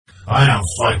I am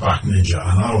Fightback Ninja,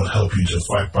 and I will help you to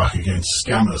fight back against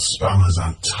scammers, spammers,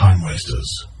 and time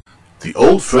wasters. The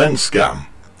old friend scam.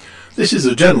 This is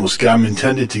a general scam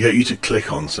intended to get you to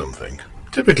click on something.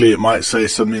 Typically it might say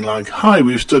something like, "Hi,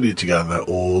 we've studied together,"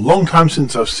 or "Long time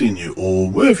since I've seen you," or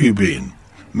 "Where have you been?"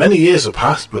 Many years have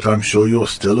passed, but I'm sure you're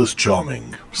still as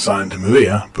charming. Signed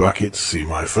Maria, brackets, see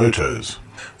my photos.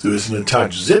 There is an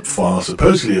attached zip file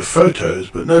supposedly of photos,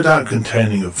 but no doubt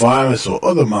containing a virus or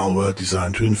other malware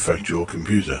designed to infect your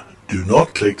computer. Do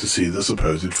not click to see the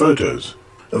supposed photos.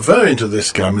 A variant of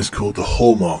this scam is called the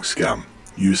Hallmark scam.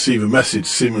 You receive a message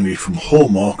seemingly from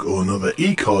Hallmark or another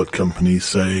e-card company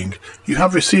saying, "You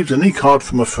have received an e-card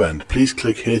from a friend. Please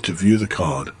click here to view the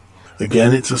card."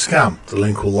 Again, it's a scam. The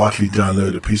link will likely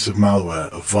download a piece of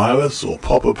malware, a virus, or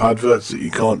pop-up adverts that you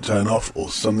can't turn off, or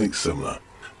something similar.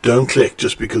 Don't click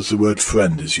just because the word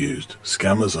friend is used.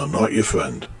 Scammers are not your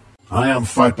friend. I am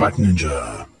Fightback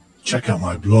Ninja. Check out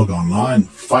my blog online,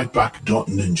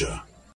 fightback.ninja.